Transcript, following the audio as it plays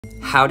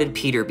How did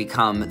Peter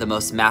become the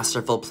most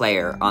masterful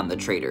player on the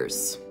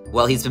Traitors?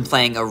 Well, he's been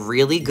playing a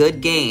really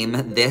good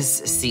game this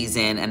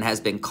season and has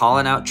been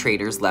calling out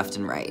traitors left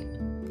and right.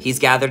 He's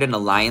gathered an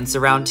alliance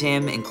around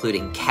him,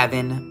 including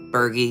Kevin,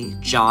 Bergie,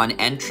 John,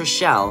 and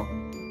Trishelle,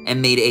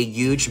 and made a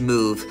huge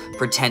move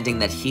pretending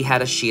that he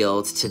had a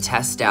shield to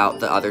test out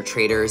the other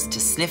traitors, to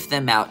sniff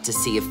them out to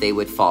see if they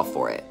would fall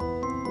for it.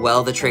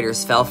 Well, the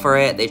traitors fell for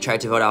it. They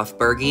tried to vote off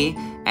Bergie,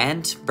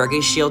 and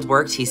Bergie's shield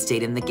worked. He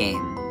stayed in the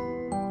game.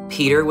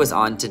 Peter was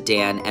on to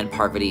Dan and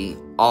Parvati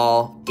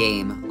all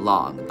game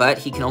long, but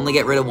he can only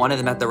get rid of one of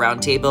them at the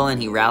round table,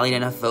 and he rallied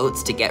enough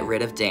votes to get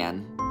rid of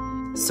Dan.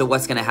 So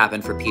what's going to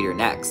happen for Peter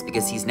next?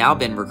 Because he's now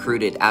been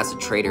recruited as a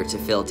traitor to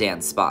fill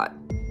Dan's spot.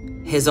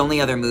 His only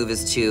other move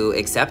is to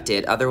accept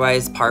it,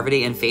 otherwise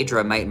Parvati and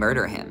Phaedra might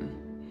murder him.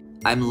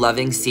 I'm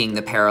loving seeing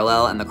the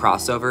parallel and the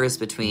crossovers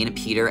between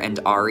Peter and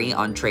Ari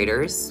on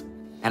Traitors.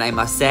 And I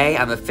must say,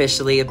 I'm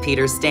officially a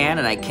Peter stan,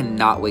 and I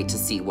cannot wait to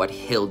see what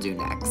he'll do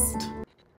next.